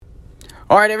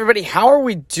All right, everybody, how are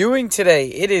we doing today?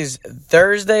 It is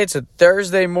Thursday. It's a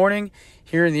Thursday morning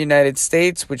here in the United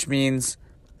States, which means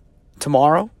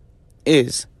tomorrow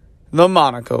is the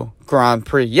Monaco Grand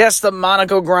Prix. Yes, the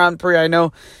Monaco Grand Prix. I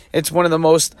know it's one of the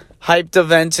most hyped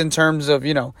events in terms of,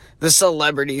 the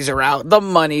celebrities are out, the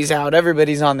money's out,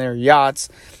 everybody's on their yachts.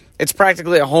 It's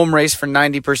practically a home race for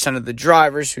 90% of the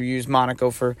drivers who use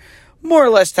Monaco for more or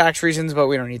less tax reasons, but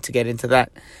we don't need to get into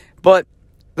that. But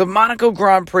the Monaco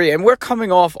Grand Prix, and we're coming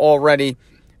off already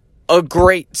a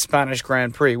great Spanish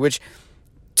Grand Prix, which,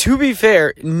 to be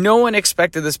fair, no one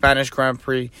expected the Spanish Grand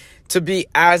Prix to be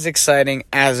as exciting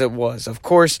as it was. Of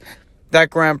course, that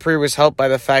Grand Prix was helped by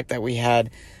the fact that we had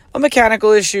a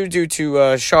mechanical issue due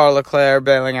to Charles Leclerc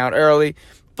bailing out early.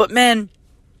 But, man,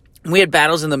 we had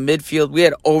battles in the midfield. We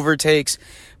had overtakes.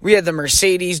 We had the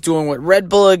Mercedes doing what Red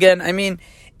Bull again. I mean,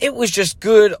 it was just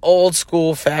good old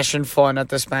school fashion fun at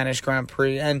the Spanish Grand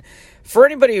Prix. And for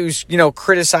anybody who's,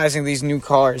 criticizing these new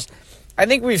cars, I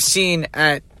think we've seen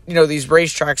at, these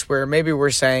racetracks where maybe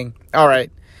we're saying, all right,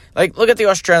 like look at the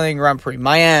Australian Grand Prix,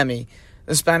 Miami,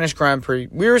 the Spanish Grand Prix.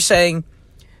 We were saying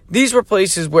these were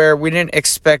places where we didn't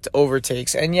expect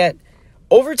overtakes, and yet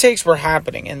overtakes were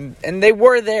happening and they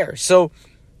were there. So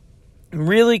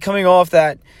really coming off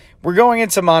that, we're going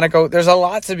into Monaco. There's a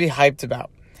lot to be hyped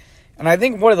about. And I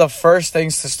think one of the first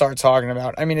things to start talking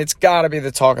about, it's got to be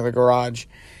the talk of the garage,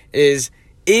 is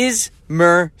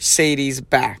Mercedes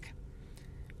back?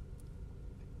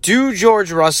 Do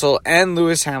George Russell and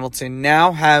Lewis Hamilton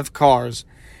now have cars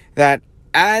that,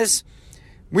 as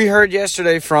we heard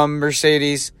yesterday from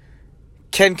Mercedes,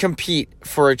 can compete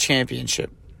for a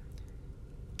championship?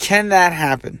 Can that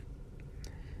happen?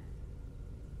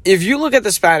 If you look at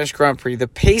the Spanish Grand Prix, the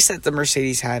pace that the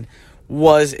Mercedes had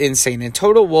was insane. And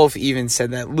Toto Wolff even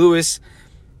said that Lewis,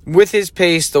 with his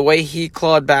pace, the way he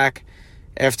clawed back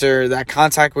after that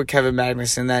contact with Kevin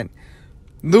Magnussen, that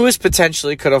Lewis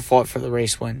potentially could have fought for the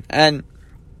race win. And,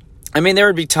 there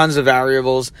would be tons of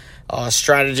variables.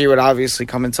 Strategy would obviously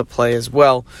come into play as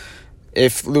well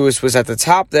if Lewis was at the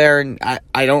top there. And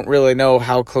I don't really know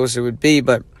how close it would be,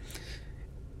 but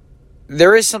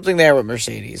there is something there with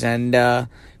Mercedes. And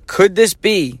could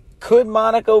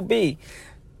Monaco be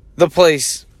the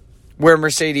place where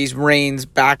Mercedes reigns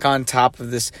back on top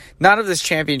of this, not of this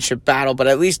championship battle, but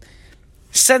at least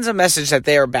sends a message that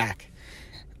they are back?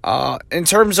 In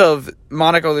terms of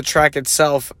Monaco, the track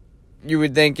itself, you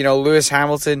would think, Lewis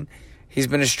Hamilton, he's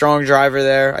been a strong driver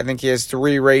there. I think he has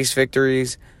 3 race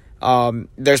victories.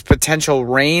 There's potential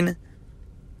rain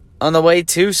on the way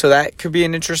too, so that could be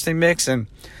an interesting mix. And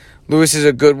Lewis is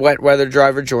a good wet weather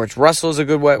driver. George Russell is a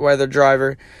good wet weather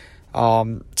driver.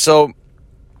 So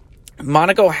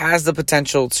Monaco has the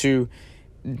potential to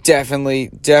definitely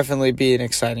be an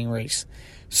exciting race.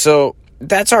 So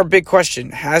that's our big question.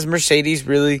 Has Mercedes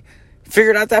really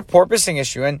figured out that porpoising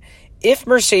issue? And if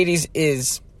Mercedes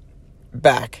is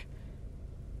back,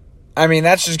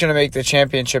 that's just going to make the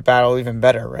championship battle even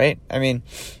better, right?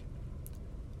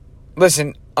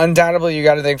 Listen, undoubtedly you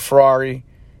got to think Ferrari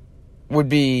would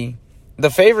be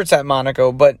the favorites at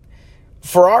Monaco, but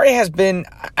Ferrari has been,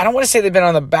 I don't want to say they've been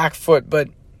on the back foot, but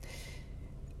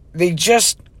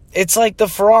it's like the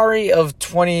Ferrari of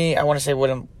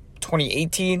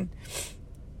 2018,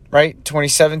 right?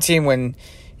 2017, when,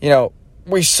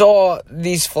 we saw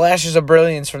these flashes of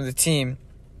brilliance from the team,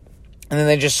 and then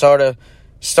they just sort of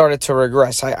started to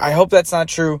regress. I hope that's not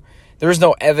true. There is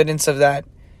no evidence of that.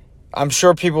 I'm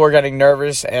sure people are getting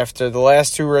nervous after the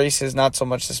last 2 races, not so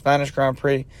much the Spanish Grand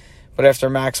Prix, but after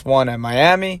Max won at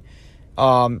Miami.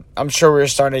 I'm sure we're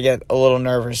starting to get a little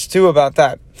nervous too about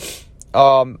that.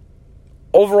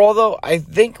 Overall, though, I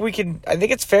think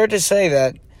it's fair to say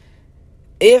that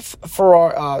if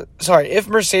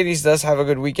Mercedes does have a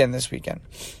good weekend this weekend,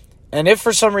 and if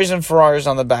for some reason Ferrari is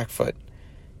on the back foot,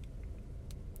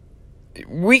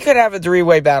 we could have a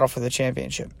 3-way battle for the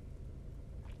championship.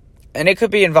 And it could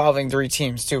be involving 3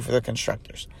 teams, too, for the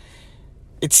constructors.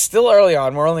 It's still early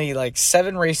on. We're only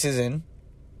 7 races in.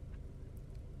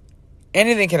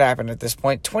 Anything can happen at this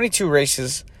point. 22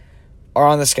 races are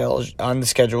on the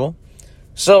schedule.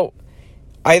 So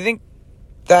I think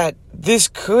that this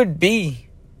could be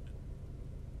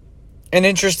an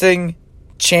interesting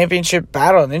championship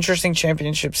battle, an interesting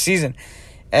championship season.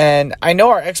 And I know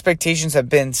our expectations have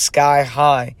been sky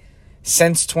high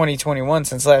since 2021,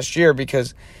 since last year,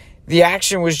 because the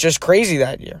action was just crazy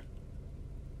that year.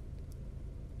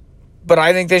 But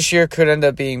I think this year could end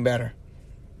up being better.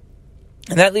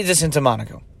 And that leads us into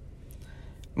Monaco.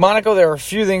 Monaco, there are a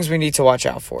few things we need to watch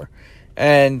out for.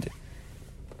 And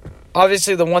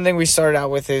obviously the one thing we started out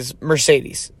with is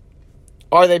Mercedes.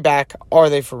 Are they back? Are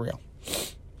they for real?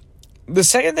 the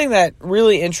second thing that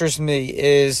really interests me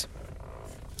is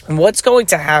what's going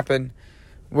to happen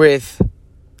with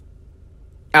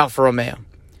Alfa Romeo.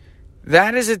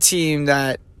 That is a team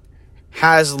that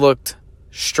has looked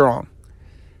strong.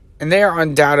 And they are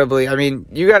undoubtedly, I mean,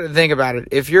 you got to think about it.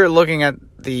 If you're looking at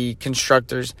the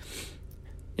constructors,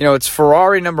 it's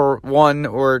Ferrari number 1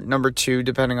 or number 2,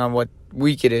 depending on what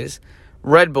week it is.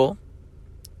 Red Bull.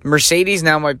 Mercedes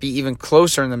now might be even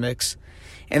closer in the mix.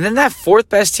 And then that fourth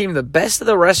best team, the best of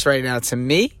the rest right now, to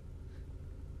me,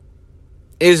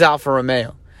 is Alfa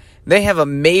Romeo. They have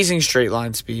amazing straight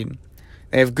line speed.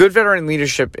 They have good veteran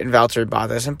leadership in Valtteri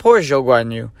Bottas. And poor Zhou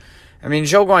Guanyu. I mean,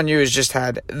 Zhou Guanyu has just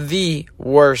had the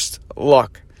worst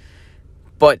luck.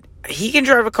 But he can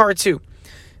drive a car too.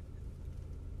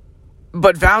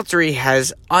 But Valtteri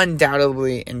has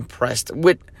undoubtedly impressed.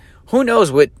 Who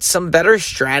knows, with some better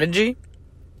strategy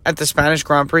at the Spanish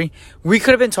Grand Prix, we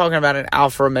could have been talking about an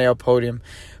Alfa Romeo podium.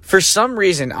 For some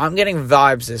reason, I'm getting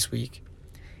vibes this week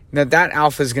that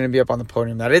Alfa is going to be up on the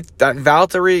podium. That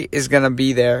Valtteri is going to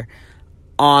be there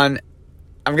on,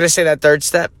 I'm going to say that third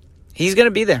step. He's going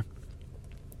to be there.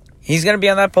 He's going to be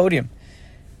on that podium.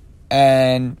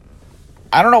 And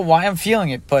I don't know why I'm feeling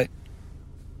it, but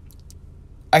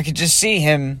I could just see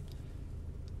him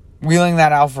wheeling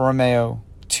that Alfa Romeo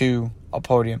to a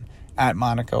podium at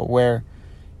Monaco where,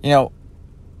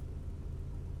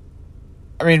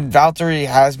 Valtteri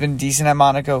has been decent at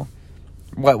Monaco.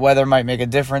 Wet weather might make a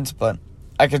difference, but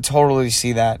I could totally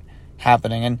see that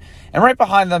happening. And right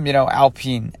behind them,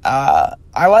 Alpine. I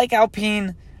like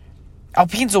Alpine.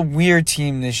 Alpine's a weird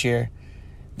team this year.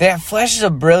 They have flashes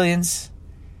of brilliance.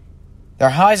 Their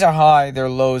highs are high, their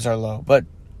lows are low. But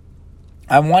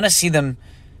I want to see them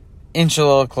inch a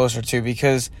little closer too,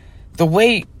 because the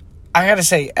way, I got to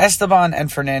say, Esteban and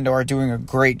Fernando are doing a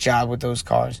great job with those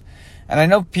cars. And I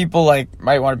know people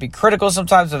might want to be critical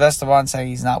sometimes of Esteban, saying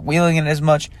he's not wheeling it as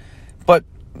much. But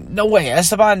no way.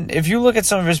 Esteban, if you look at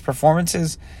some of his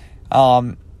performances,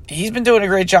 he's been doing a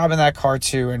great job in that car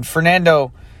too. And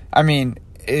Fernando,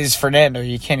 is Fernando.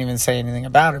 You can't even say anything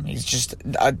about him. He's just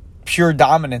a pure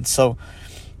dominance. So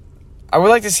I would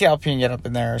like to see Alpine get up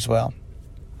in there as well.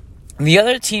 And the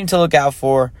other team to look out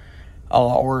for,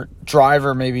 or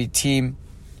driver maybe team,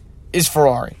 is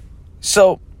Ferrari.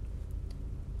 So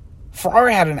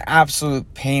Ferrari had an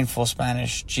absolute painful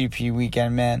Spanish GP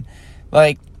weekend, man.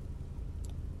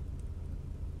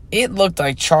 It looked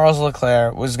like Charles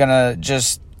Leclerc was going to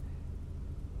just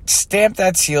stamp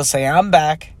that seal, say, I'm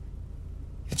back.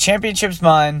 The championship's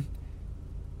mine.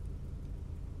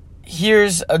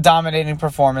 Here's a dominating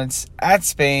performance at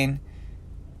Spain.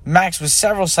 Max was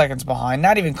several seconds behind,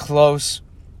 not even close.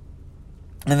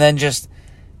 And then just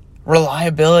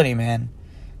reliability, man.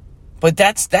 But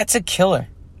that's a killer.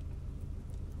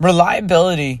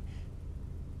 Reliability,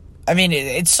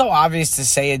 it's so obvious to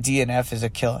say a DNF is a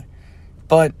killer.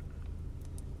 But,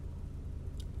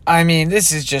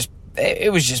 this is just,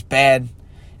 it was just bad.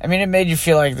 It made you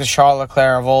feel like the Charles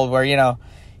Leclerc of old where,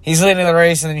 he's leading the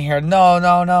race and then you hear,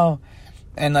 no.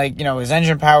 And, his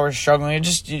engine power is struggling. You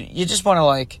just want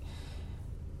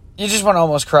to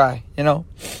almost cry,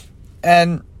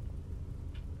 And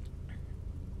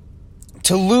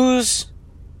to lose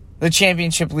the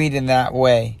championship lead in that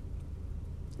way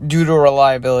due to a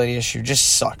reliability issue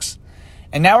just sucks.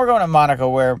 And now we're going to Monaco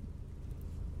where,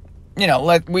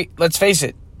 let's face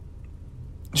it,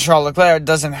 Charles Leclerc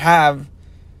doesn't have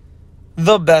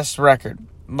the best record.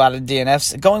 A lot of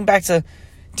DNFs. Going back to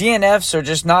DNFs or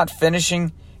just not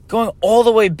finishing, going all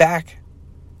the way back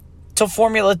to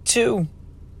Formula 2.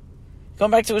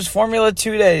 Going back to his Formula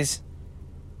 2 days.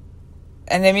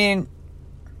 And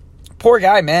poor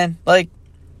guy, man.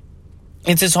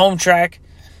 It's his home track.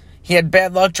 He had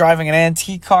bad luck driving an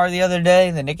antique car the other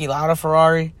day, the Niki Lauda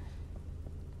Ferrari.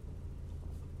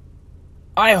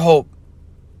 I hope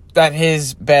that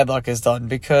his bad luck is done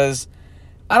because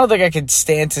I don't think I could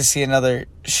stand to see another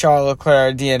Charles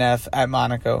Leclerc DNF at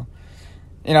Monaco.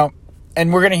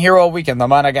 And we're going to hear all weekend, the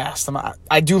Monegasque.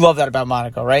 I do love that about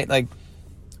Monaco, right?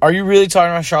 Are you really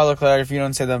talking about Charles Leclerc if you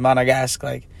don't say the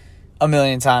Monegasque a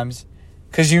million times?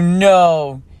 Because you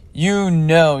know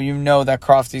that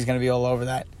Crofty's going to be all over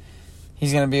that.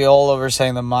 He's going to be all over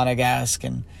saying the Monegasque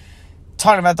and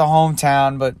talking about the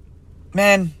hometown. But,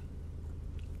 man,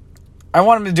 I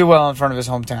want him to do well in front of his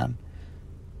hometown.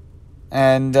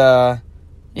 And,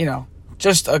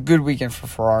 just a good weekend for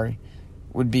Ferrari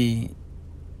would be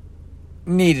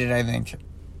needed, I think,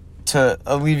 to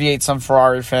alleviate some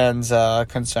Ferrari fans'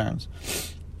 concerns.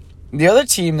 The other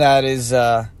team that is,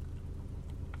 the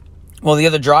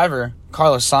other driver,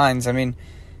 Carlos Sainz,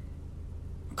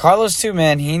 Carlos too,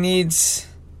 man, he needs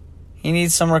He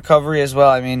needs some recovery as well.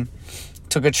 I mean,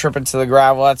 took a trip into the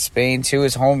gravel at Spain, to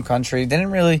his home country.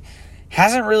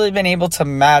 Hasn't really been able to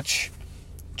match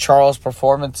Charles'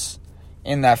 performance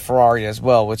in that Ferrari as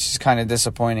well, which is kind of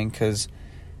disappointing because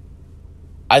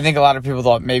I think a lot of people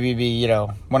thought maybe be,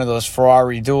 one of those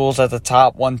Ferrari duels at the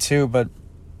top, 1-2, but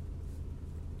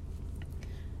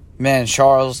man,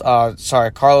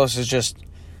 Carlos is just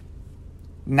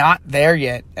not there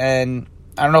yet. And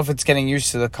I don't know if it's getting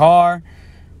used to the car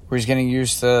or he's getting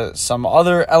used to some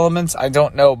other elements. I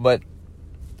don't know, but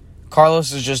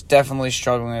Carlos is just definitely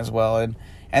struggling as well. And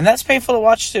that's painful to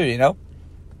watch too,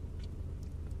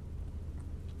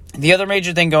 The other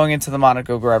major thing going into the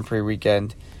Monaco Grand Prix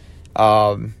weekend,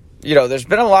 there's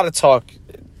been a lot of talk,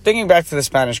 thinking back to the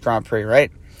Spanish Grand Prix,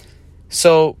 right?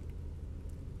 So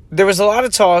there was a lot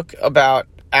of talk about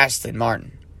Aston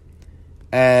Martin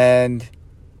and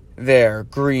their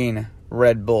green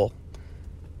Red Bull.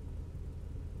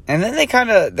 And then they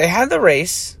had the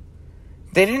race.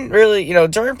 They didn't really,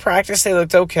 during practice they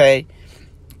looked okay.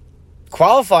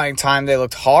 Qualifying time, they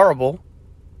looked horrible.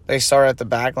 They started at the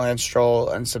back, Lance Stroll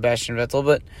and Sebastian Vettel,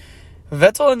 but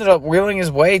Vettel ended up wheeling his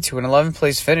way to an 11th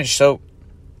place finish. So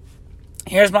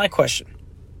here's my question.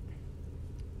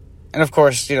 And of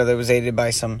course, that was aided by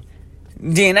some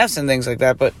DNFs and things like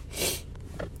that, but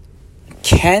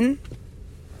can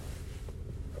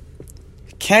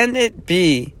it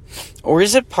be, or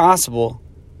is it possible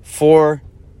for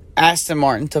Aston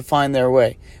Martin to find their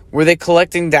way? Were they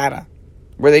collecting data?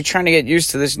 Were they trying to get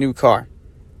used to this new car?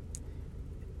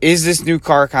 Is this new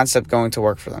car concept going to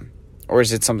work for them? Or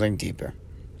is it something deeper?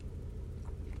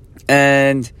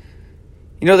 And,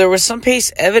 there was some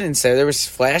pace evidence there. There was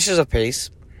flashes of pace.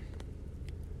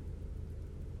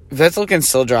 Vettel can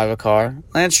still drive a car.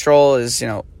 Lance Stroll is,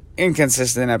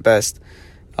 inconsistent at best.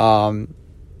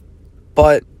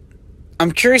 But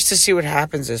I'm curious to see what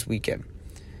happens this weekend.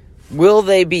 Will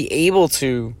they be able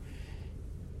to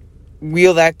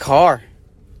wheel that car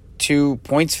to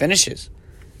points finishes?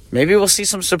 Maybe we'll see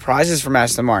some surprises from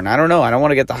Aston Martin. I don't know. I don't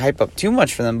want to get the hype up too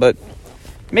much for them, but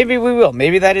maybe we will.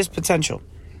 Maybe that is potential.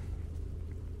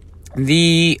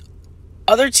 The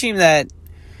other team that,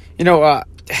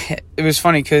 it was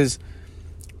funny because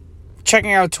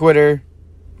checking out Twitter,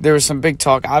 there was some big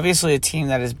talk. Obviously, a team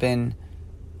that has been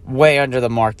way under the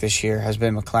mark this year has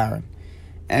been McLaren.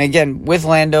 And again, with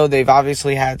Lando, they've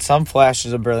obviously had some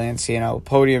flashes of brilliance,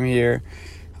 podium here,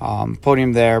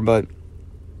 podium there, but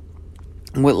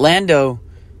with Lando,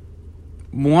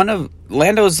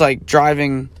 Lando's like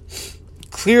driving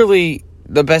clearly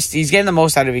the best. He's getting the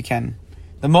most out of the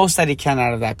most that he can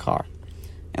out of that car.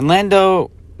 And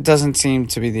Lando doesn't seem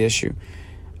to be the issue.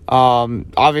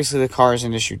 Obviously, the car is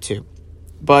an issue too.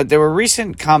 But there were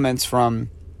recent comments from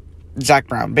Zach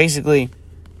Brown, basically,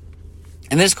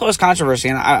 and this caused controversy,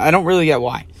 and I don't really get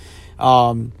why.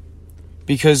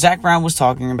 Because Zach Brown was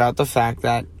talking about the fact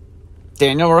that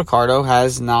Daniel Ricciardo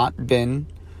has not been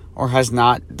or has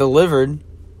not delivered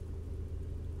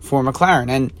for McLaren.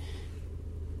 And,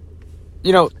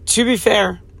 to be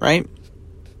fair, right,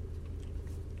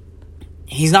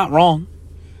 he's not wrong.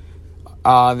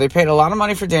 They paid a lot of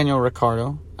money for Daniel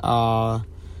Ricciardo.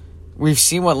 We've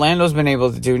seen what Lando's been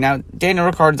able to do. Now, Daniel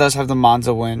Ricciardo does have the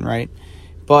Monza win, right?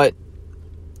 But,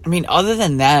 other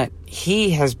than that,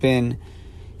 he has been...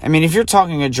 if you're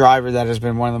talking a driver that has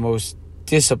been one of the most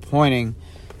disappointing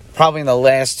probably in the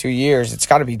last 2 years, it's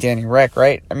got to be Danny Rick,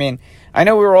 right? I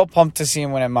know we were all pumped to see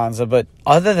him win at Monza, but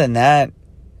other than that,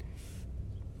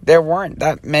 there weren't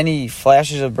that many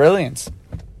flashes of brilliance.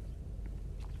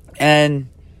 And,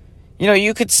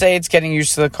 you could say it's getting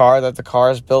used to the car, that the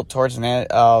car is built towards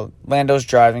Lando's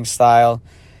driving style.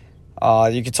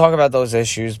 You could talk about those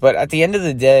issues, but at the end of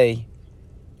the day,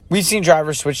 we've seen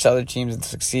drivers switch to other teams and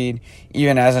succeed,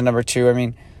 even as a number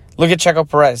two. Look at Checo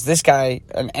Perez. This guy,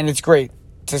 and it's great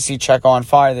to see Checo on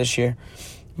fire this year.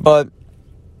 But,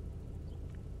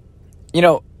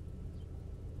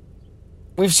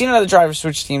 we've seen other drivers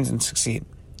switch teams and succeed.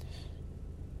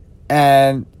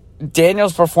 And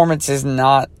Daniel's performance is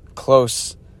not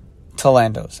close to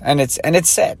Lando's. And it's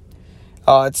sad.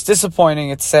 It's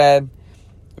disappointing. It's sad.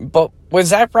 But when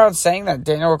Zach Brown's saying that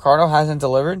Daniel Ricciardo hasn't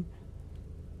delivered,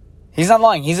 he's not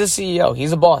lying. He's a CEO.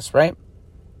 He's a boss, right?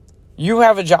 You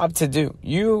have a job to do.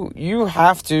 You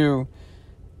have to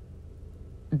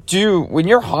do, when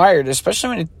you're hired,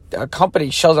 especially when a company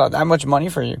shells out that much money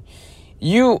for you,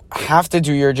 you have to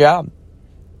do your job.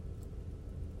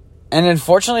 And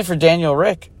unfortunately for Daniel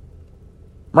Rick,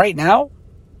 right now,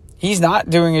 he's not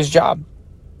doing his job.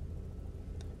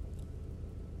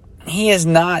 He has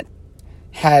not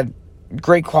had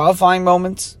great qualifying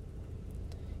moments.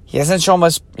 He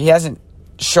hasn't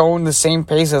shown the same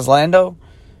pace as Lando.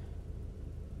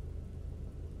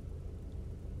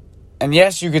 And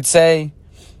yes, you could say,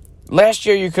 last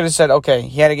year you could have said, okay,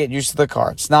 he had to get used to the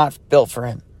car. It's not built for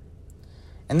him.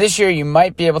 And this year you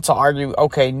might be able to argue,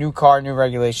 okay, new car, new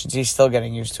regulations. He's still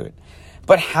getting used to it.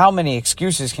 But how many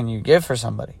excuses can you give for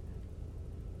somebody?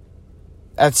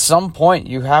 At some point,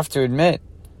 you have to admit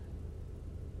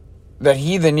that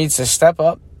he either needs to step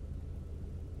up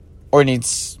or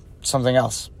needs something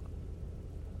else.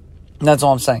 And that's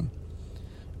all I'm saying.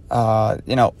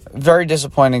 Very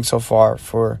disappointing so far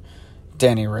for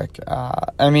Danny Rick.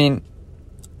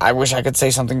 I wish I could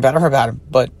say something better about him,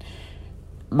 but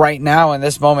right now in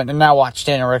this moment, and now watch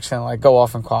Danny Rick's going to go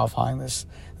off in qualifying this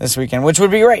weekend, which would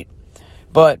be great.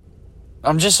 But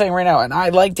I'm just saying right now, and I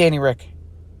like Danny Rick.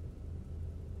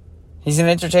 He's an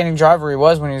entertaining driver. He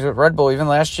was when he was with Red Bull. Even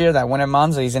last year, that win at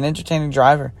Monza, he's an entertaining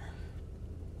driver.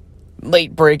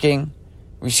 Late braking.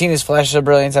 We've seen his flashes of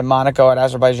brilliance at Monaco, at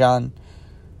Azerbaijan.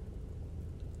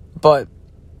 But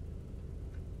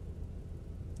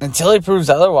until he proves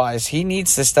otherwise, he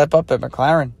needs to step up at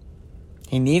McLaren.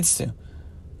 He needs to.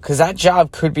 Because that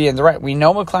job could be in the right. We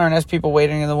know McLaren has people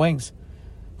waiting in the wings.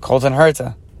 Colton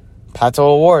Herta. Pato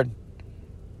O'Ward.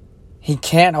 He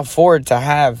can't afford to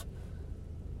have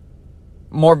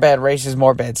more bad races,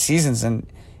 more bad seasons. And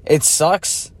it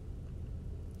sucks,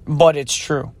 but it's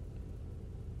true.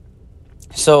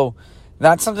 So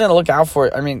that's something to look out for.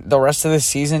 The rest of the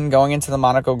season going into the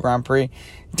Monaco Grand Prix,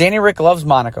 Danny Rick loves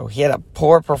Monaco. He had a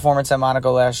poor performance at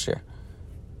Monaco last year.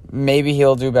 Maybe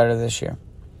he'll do better this year.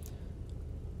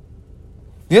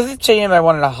 The other team I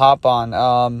wanted to hop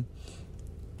on,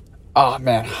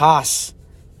 Haas.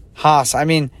 Haas.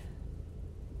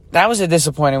 That was a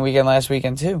disappointing weekend last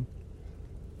weekend too.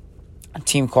 A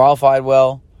team qualified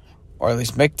well, or at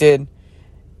least Mick did,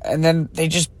 and then they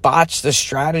just botched the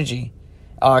strategy.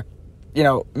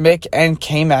 Mick and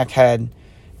K-Mac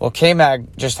K-Mac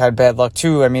just had bad luck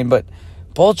too. But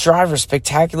both drivers,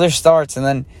 spectacular starts, and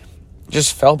then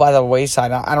just fell by the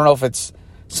wayside. I don't know if it's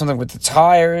something with the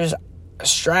tires,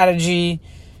 strategy,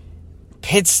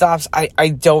 pit stops. I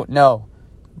don't know.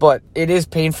 But it is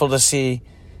painful to see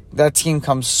that team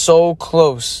come so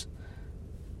close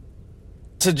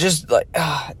to just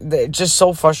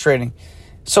so frustrating.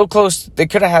 So close. They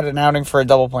could have had an outing for a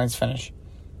double points finish.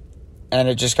 And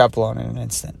it just got blown in an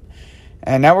instant.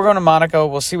 And now we're going to Monaco.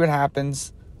 We'll see what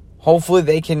happens. Hopefully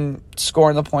they can score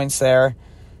in the points there.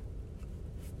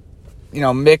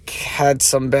 Mick had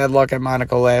some bad luck at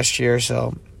Monaco last year,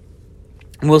 so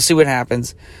we'll see what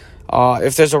happens.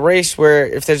 If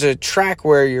there's a track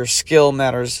where your skill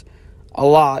matters a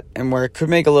lot and where it could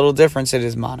make a little difference, it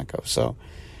is Monaco. So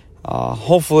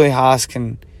hopefully Haas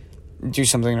can do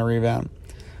something to rebound.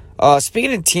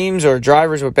 Speaking of teams or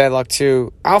drivers with bad luck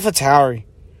too, AlphaTauri.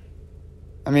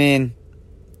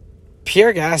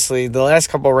 Pierre Gasly, the last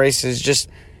couple of races, just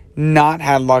not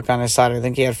had luck on his side. I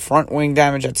think he had front wing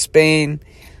damage at Spain.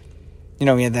 He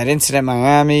had that incident in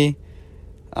Miami.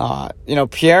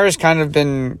 Pierre has kind of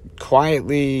been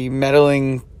quietly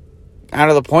meddling out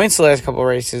of the points the last couple of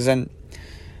races, and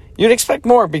you'd expect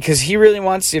more because he really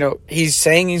wants, he's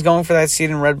saying he's going for that seat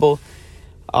in Red Bull.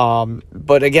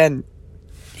 But again,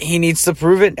 he needs to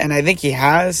prove it, and I think he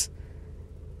has.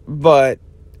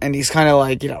 And he's kind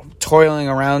of toiling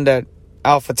around at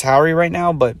AlphaTauri right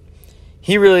now, but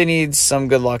he really needs some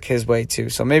good luck his way too.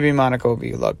 So maybe Monaco will be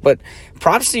good luck. But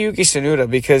props to Yuki Tsunoda,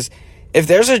 because if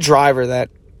there's a driver that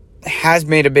has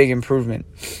made a big improvement,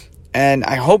 and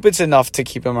I hope it's enough to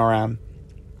keep him around,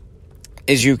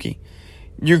 is Yuki.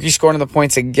 Yuki scored in the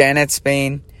points again at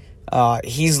Spain.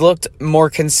 He's looked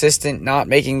more consistent, not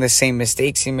making the same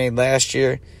mistakes he made last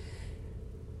year.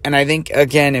 And I think,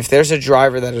 again, if there's a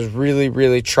driver that has really,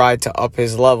 really tried to up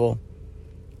his level,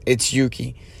 it's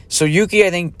Yuki. So Yuki,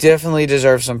 I think, definitely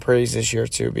deserves some praise this year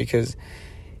too, because,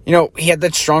 he had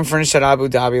that strong finish at Abu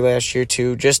Dhabi last year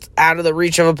too, just out of the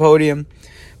reach of a podium.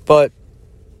 But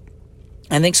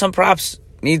I think some props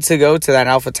need to go to that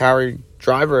AlphaTauri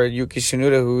driver, Yuki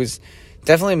Tsunoda, who's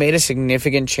definitely made a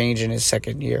significant change in his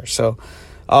second year. So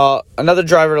another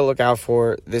driver to look out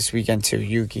for this weekend too,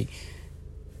 Yuki.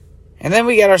 And then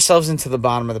we get ourselves into the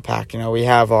bottom of the pack. We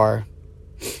have our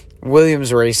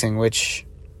Williams Racing, which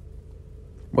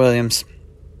Williams,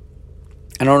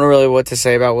 I don't know really what to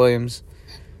say about Williams.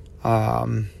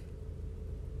 I'm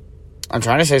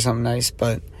trying to say something nice,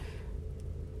 but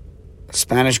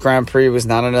Spanish Grand Prix was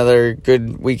not another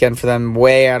good weekend for them.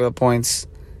 Way out of the points,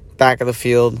 back of the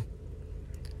field.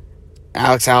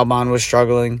 Alex Albon was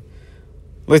struggling.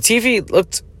 Latifi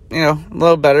looked, a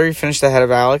little better. He finished ahead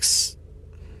of Alex.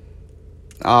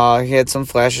 He had some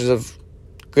flashes of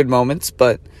good moments,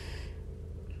 but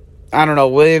I don't know.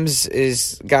 Williams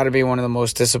is got to be one of the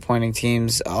most disappointing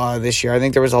teams this year. I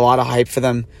think there was a lot of hype for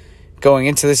them going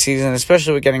into the season,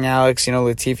 especially with getting Alex,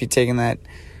 Latifi taking that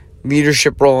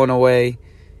leadership role in a way,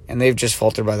 and they've just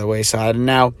faltered by the wayside. And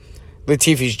now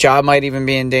Latifi's job might even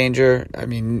be in danger. I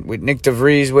mean, with Nick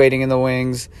DeVries waiting in the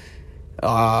wings,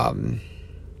 I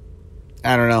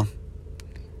don't know.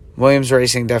 Williams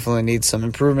Racing definitely needs some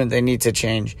improvement. They need to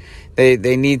change.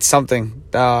 They need something.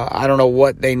 I don't know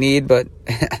what they need, but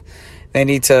they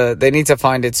need to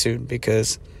find it soon,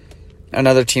 because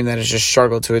another team that has just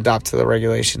struggled to adapt to the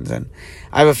regulations, and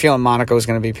I have a feeling Monaco is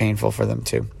going to be painful for them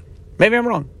too. Maybe I'm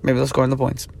wrong. Maybe they'll score in the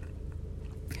points.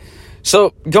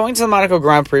 So going to the Monaco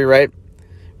Grand Prix, right?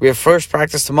 We have first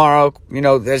practice tomorrow.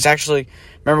 There's actually,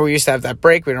 remember we used to have that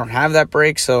break. We don't have that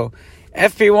break. So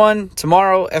FP1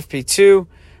 tomorrow, FP2.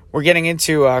 We're getting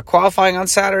into qualifying on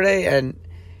Saturday. And,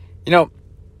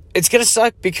 it's going to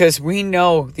suck because we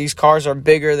know these cars are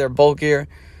bigger. They're bulkier.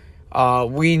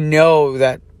 We know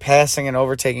that passing and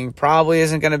overtaking probably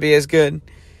isn't going to be as good.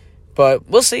 But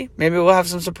we'll see. Maybe we'll have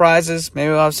some surprises. Maybe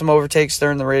we'll have some overtakes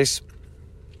during the race.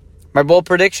 My bold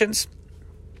predictions,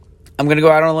 I'm going to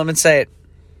go out on a limb and say it.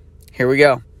 Here we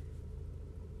go.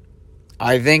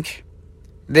 I think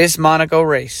this Monaco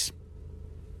race.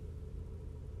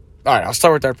 All right, I'll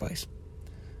start with third place.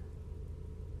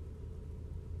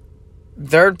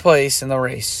 Third place in the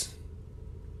race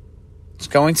is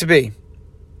going to be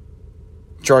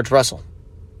George Russell.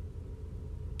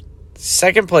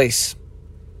 Second place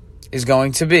is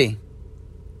going to be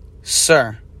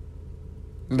Sir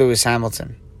Lewis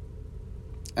Hamilton.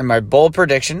 And my bold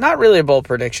prediction, not really a bold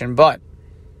prediction, but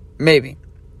maybe,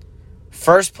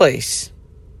 first place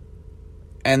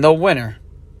and the winner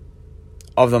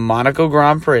of the Monaco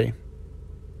Grand Prix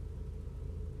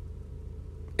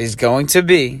is going to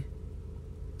be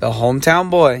the hometown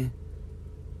boy,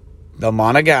 the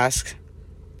Monegasque.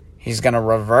 He's going to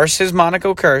reverse his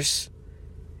Monaco curse.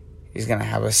 He's going to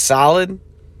have a solid,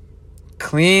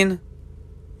 clean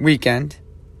weekend.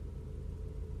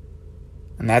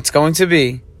 And that's going to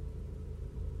be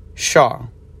Charles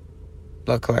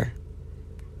Leclerc.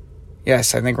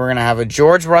 Yes, I think we're going to have a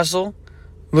George Russell,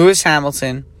 Lewis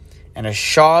Hamilton, and a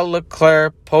Charles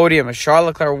Leclerc podium, a Charles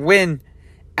Leclerc win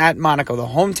at Monaco. The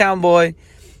hometown boy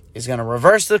is going to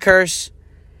reverse the curse.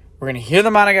 We're going to hear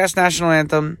the Monegasque national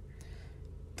anthem.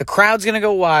 The crowd's going to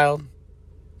go wild.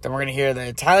 Then we're going to hear the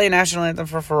Italian national anthem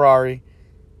for Ferrari.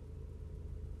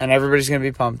 And everybody's going to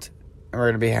be pumped. And we're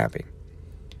going to be happy.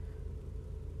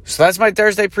 So that's my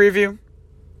Thursday preview.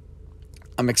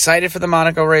 I'm excited for the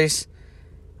Monaco race.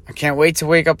 I can't wait to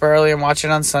wake up early and watch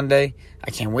it on Sunday. I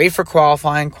can't wait for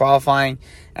qualifying. Qualifying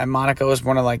at Monaco is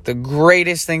one of the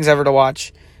greatest things ever to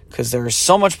watch, because there is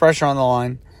so much pressure on the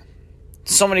line.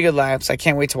 So many good laps. I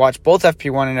can't wait to watch both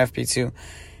FP1 and FP2.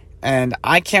 And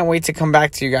I can't wait to come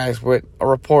back to you guys with a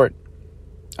report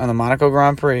on the Monaco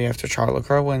Grand Prix after Charles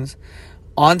Leclerc wins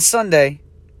on Sunday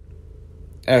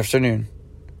afternoon.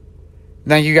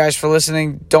 Thank you guys for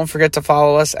listening. Don't forget to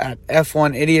follow us at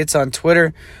F1 Idiots on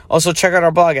Twitter. Also, check out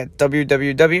our blog at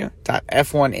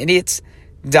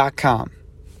www.f1idiots.com.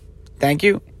 Thank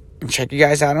you, and check you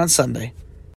guys out on Sunday.